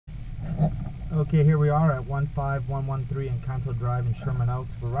Okay, here we are at 15113 Encanto Drive in Sherman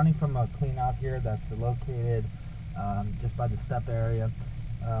Oaks. We're running from a clean out here that's located just by the step area.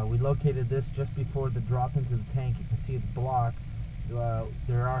 We located this just before the drop into the tank. You can see it's blocked.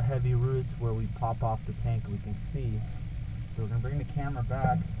 There are heavy roots where we pop off the tank, we can see. So we're going to bring the camera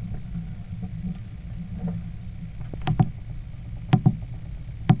back.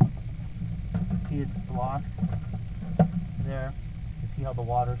 See, it's blocked there. You can see how the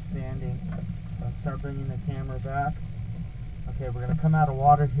water's standing. So I'll start bringing the camera back. Okay, we're going to come out of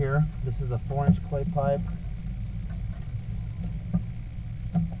water here. This is a 4-inch clay pipe.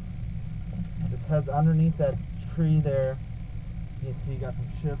 This heads underneath that tree there. You can see you got some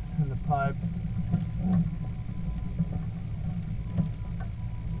chips in the pipe.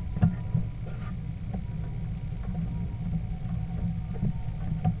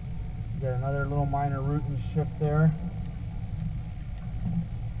 You got another little minor root and chip there.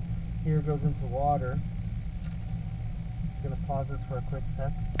 Here goes into water. Just gonna pause this for a quick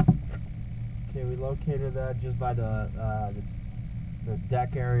sec. Okay, we located that just by the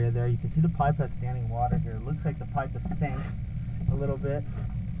deck area there. You can see the pipe has standing water here. It looks like the pipe is sank a little bit.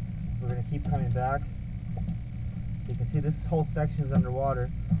 We're gonna keep coming back. You can see this whole section is underwater,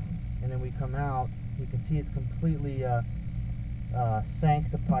 and then we come out. You can see it's completely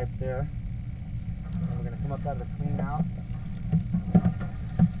sank the pipe there. And we're gonna come up out of the clean out.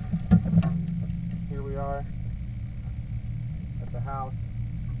 Here we are at the house.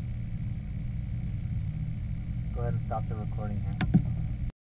 Go ahead and stop the recording here.